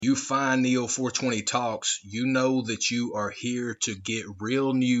You find Neo 420 Talks, you know that you are here to get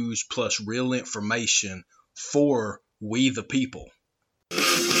real news plus real information for we the people.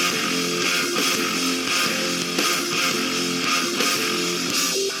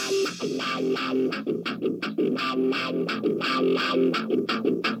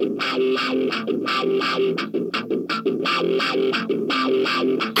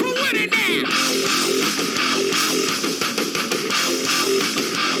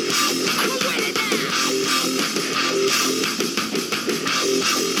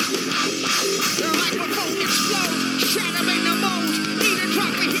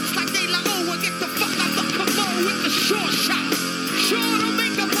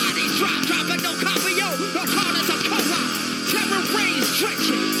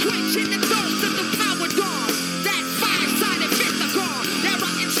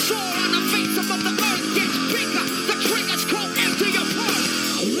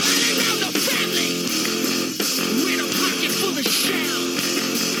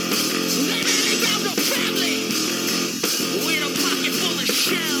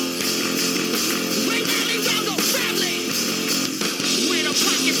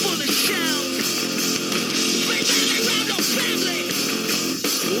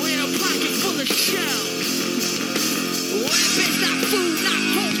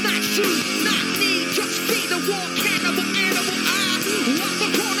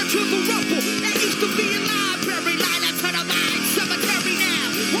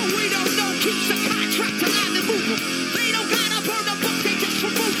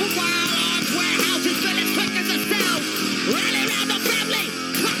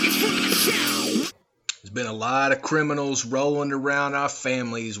 Been a lot of criminals rolling around our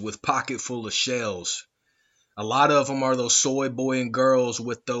families with pocket full of shells. A lot of them are those soy boy and girls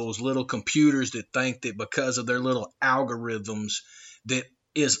with those little computers that think that because of their little algorithms that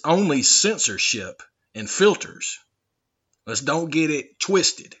is only censorship and filters. Let's don't get it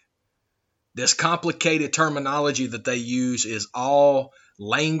twisted. This complicated terminology that they use is all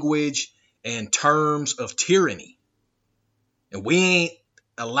language and terms of tyranny. And we ain't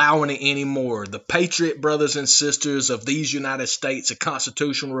allowing it anymore. The patriot brothers and sisters of these United States, a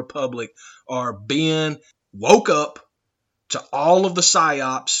constitutional republic, are being woke up to all of the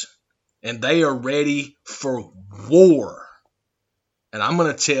psyops, and they are ready for war. And I'm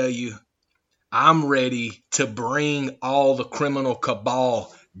going to tell you, I'm ready to bring all the criminal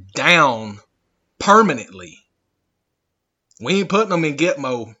cabal down permanently. We ain't putting them in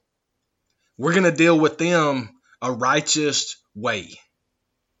Gitmo. We're going to deal with them a righteous way.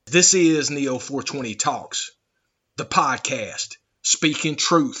 This is Neo 420 Talks, the podcast, speaking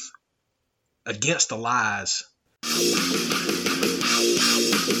truth against the lies.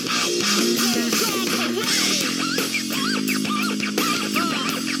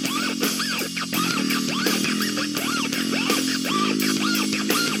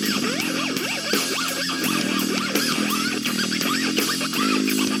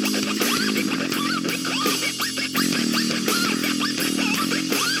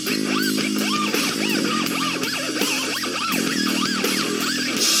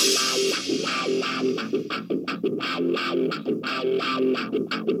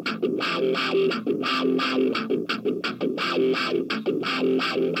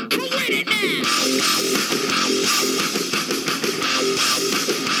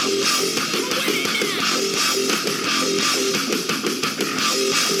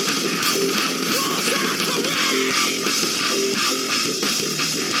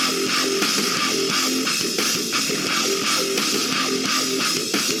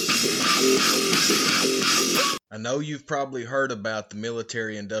 I know you've probably heard about the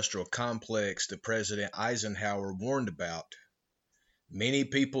military-industrial complex that President Eisenhower warned about. Many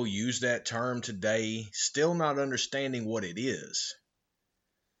people use that term today, still not understanding what it is.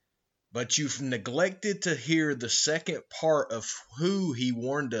 But you've neglected to hear the second part of who he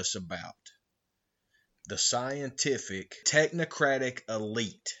warned us about. The scientific, technocratic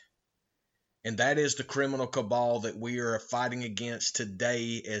elite. And that is the criminal cabal that we are fighting against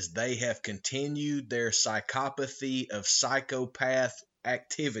today, as they have continued their psychopathy of psychopath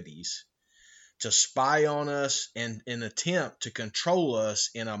activities to spy on us and an attempt to control us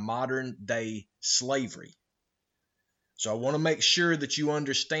in a modern day slavery. So I want to make sure that you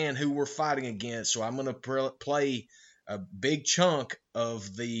understand who we're fighting against. So I'm going to play a big chunk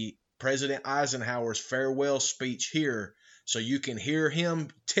of the President Eisenhower's farewell speech here, so you can hear him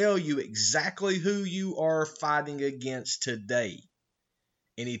tell you exactly who you are fighting against today.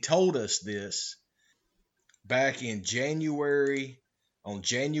 And he told us this back in January, on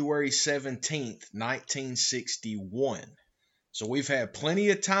January 17th, 1961. So we've had plenty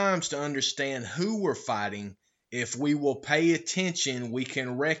of times to understand who we're fighting. If we will pay attention, we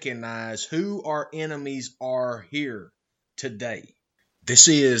can recognize who our enemies are here today. This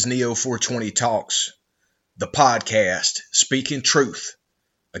is Neo 420 Talks, the podcast speaking truth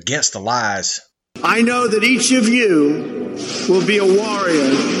against the lies. I know that each of you will be a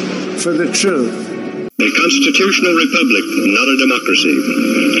warrior for the truth. A constitutional republic, not a democracy.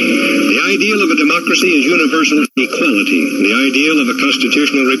 The ideal of a democracy is universal equality. The ideal of a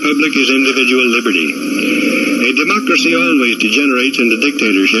constitutional republic is individual liberty. A democracy always degenerates into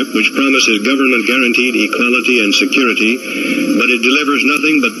dictatorship, which promises government-guaranteed equality and security, but it delivers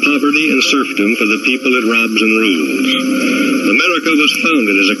nothing but poverty and serfdom for the people it robs and rules. America was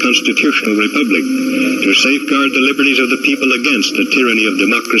founded as a constitutional republic to safeguard the liberties of the people against the tyranny of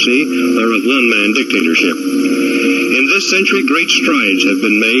democracy or of one-man dictatorship. In this century, great strides have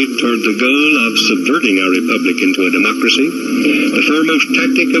been made toward the goal of subverting our republic into a democracy. The foremost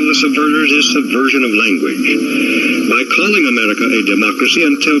tactic of the subverters is subversion of language. By calling America a democracy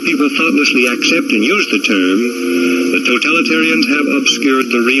until people thoughtlessly accept and use the term, the totalitarians have obscured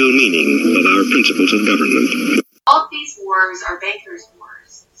the real meaning of our principles of government. All of these wars are bankers'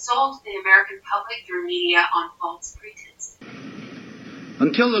 wars, sold to the American public through media on false pretenses.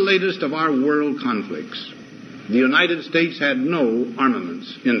 Until the latest of our world conflicts, the United States had no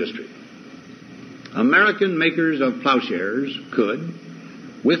armaments industry. American makers of plowshares could,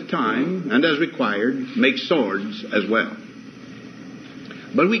 with time and as required, make swords as well.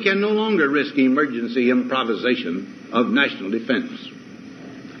 But we can no longer risk emergency improvisation of national defense.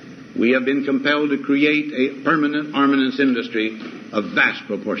 We have been compelled to create a permanent armaments industry of vast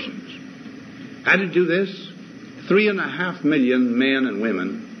proportions. Added to this, 3.5 million men and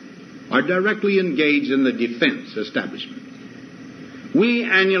women are directly engaged in the defense establishment. We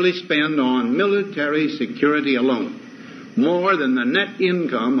annually spend on military security alone more than the net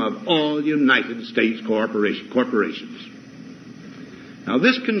income of all United States corporations. Now,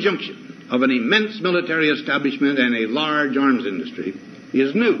 this conjunction of an immense military establishment and a large arms industry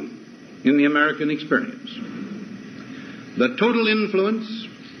is new in the American experience. The total influence,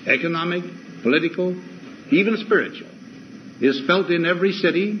 economic, political, even spiritual, is felt in every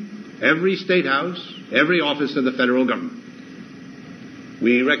city, every state house, every office of the federal government.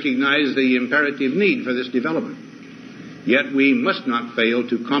 We recognize the imperative need for this development, yet we must not fail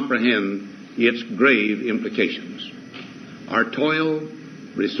to comprehend its grave implications. Our toil,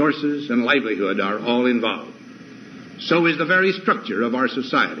 resources, and livelihood are all involved. So is the very structure of our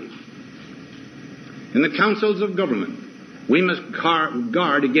society. In the councils of government, we must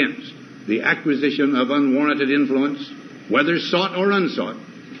guard against the acquisition of unwarranted influence, whether sought or unsought,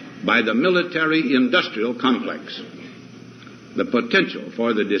 by the military-industrial complex. The potential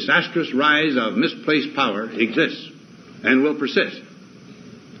for the disastrous rise of misplaced power exists and will persist.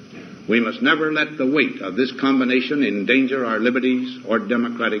 We must never let the weight of this combination endanger our liberties or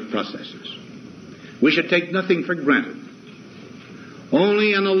democratic processes. We should take nothing for granted.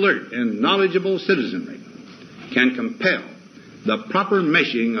 Only an alert and knowledgeable citizenry can compel the proper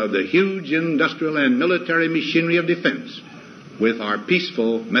meshing of the huge industrial and military machinery of defense with our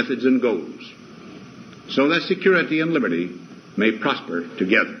peaceful methods and goals, so that security and liberty may prosper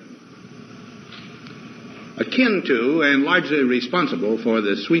together. Akin to and largely responsible for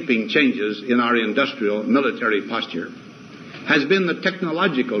the sweeping changes in our industrial military posture has been the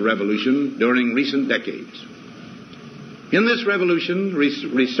technological revolution during recent decades. In this revolution,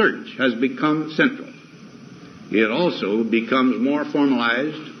 research has become central. It also becomes more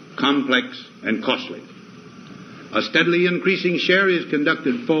formalized, complex, and costly. A steadily increasing share is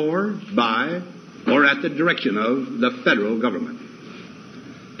conducted for, by, or at the direction of the federal government.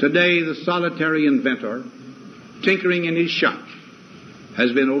 Today, the solitary inventor, tinkering in his shop,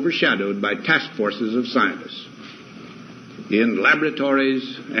 has been overshadowed by task forces of scientists in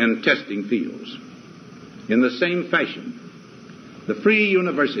laboratories and testing fields. In the same fashion, the free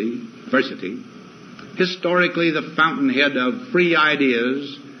university, historically the fountainhead of free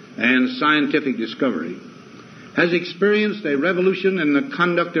ideas and scientific discovery, has experienced a revolution in the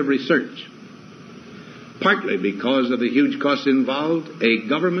conduct of research. Partly because of the huge costs involved, a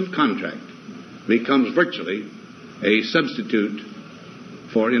government contract becomes virtually a substitute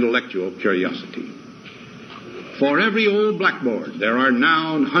for intellectual curiosity. For every old blackboard, there are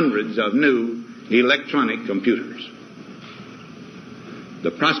now hundreds of new electronic computers.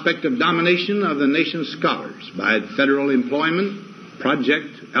 The prospect of domination of the nation's scholars by federal employment,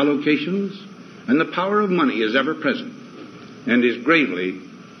 project allocations, and the power of money is ever present and is gravely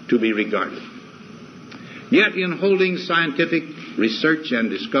to be regarded. Yet in holding scientific research and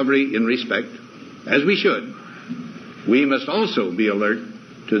discovery in respect, as we should, We must also be alert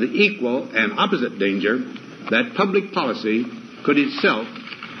to the equal and opposite danger that public policy could itself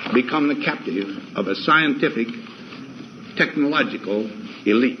become the captive of a scientific, technological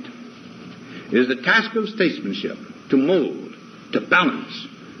elite. It is the task of statesmanship to mold, to balance,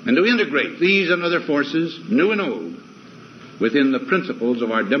 and to integrate these and other forces, new and old, within the principles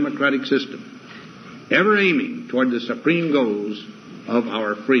of our democratic system, ever aiming toward the supreme goals of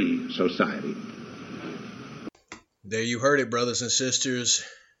our free society. There you heard it, brothers and sisters.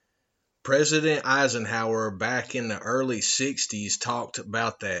 President Eisenhower back in the early 60s talked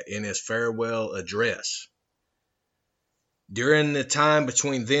about that in his farewell address. During the time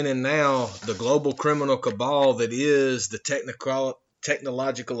between then and now, the global criminal cabal that is the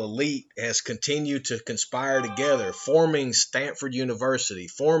technological elite has continued to conspire together, forming Stanford University,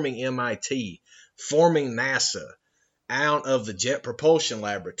 forming MIT, forming NASA out of the Jet Propulsion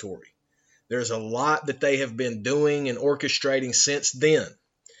Laboratory. There's a lot that they have been doing and orchestrating since then.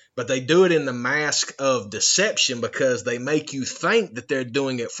 But they do it in the mask of deception because they make you think that they're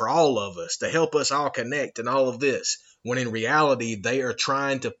doing it for all of us, to help us all connect and all of this, when in reality, they are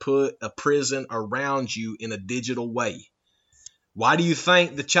trying to put a prison around you in a digital way. Why do you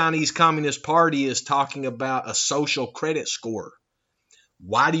think the Chinese Communist Party is talking about a social credit score?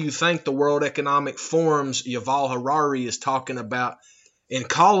 Why do you think the World Economic Forum's Yuval Harari is talking about and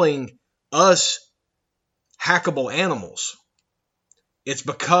calling us hackable animals? It's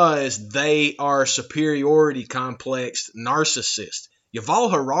because they are superiority complex narcissists.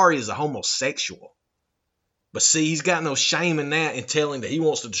 Yuval Harari is a homosexual. But see, he's got no shame in that and telling that he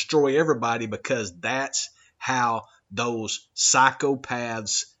wants to destroy everybody because that's how those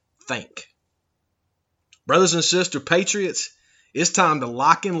psychopaths think. Brothers and sister patriots, it's time to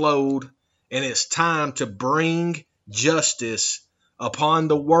lock and load, and it's time to bring justice upon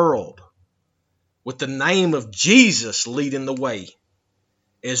the world with the name of Jesus leading the way.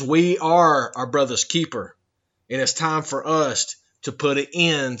 As we are our brother's keeper, and it's time for us to put an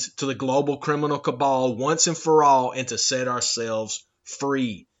end to the global criminal cabal once and for all and to set ourselves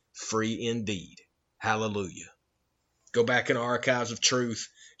free, free indeed. Hallelujah. Go back in the archives of truth,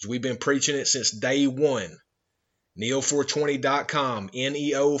 as we've been preaching it since day one. Neo420.com,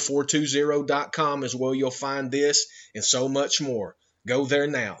 Neo420.com is where you'll find this and so much more. Go there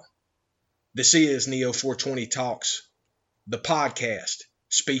now. This is Neo420 Talks, the podcast,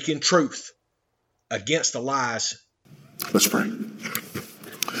 speaking truth against the lies. Let's pray.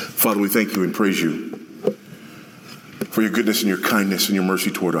 Father, we thank you and praise you for your goodness and your kindness and your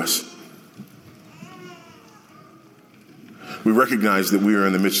mercy toward us. We recognize that we are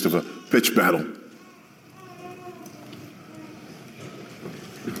in the midst of a pitched battle.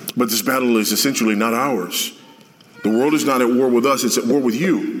 But this battle is essentially not ours. The world is not at war with us, it's at war with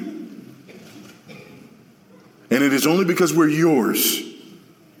you. And it is only because we're yours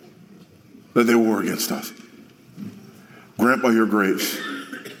that they war against us. Grant by your grace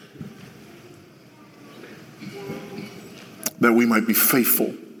that we might be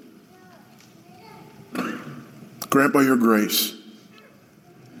faithful. Grant by your grace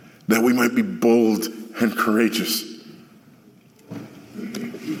that we might be bold and courageous.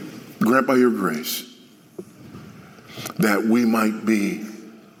 Grant by your grace that we might be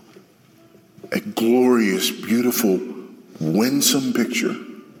a glorious, beautiful, winsome picture,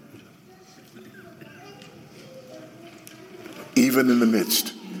 even in the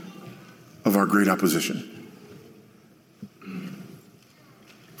midst of our great opposition.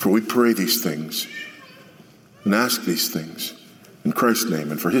 For we pray these things and ask these things in Christ's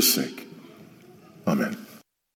name and for his sake. Amen.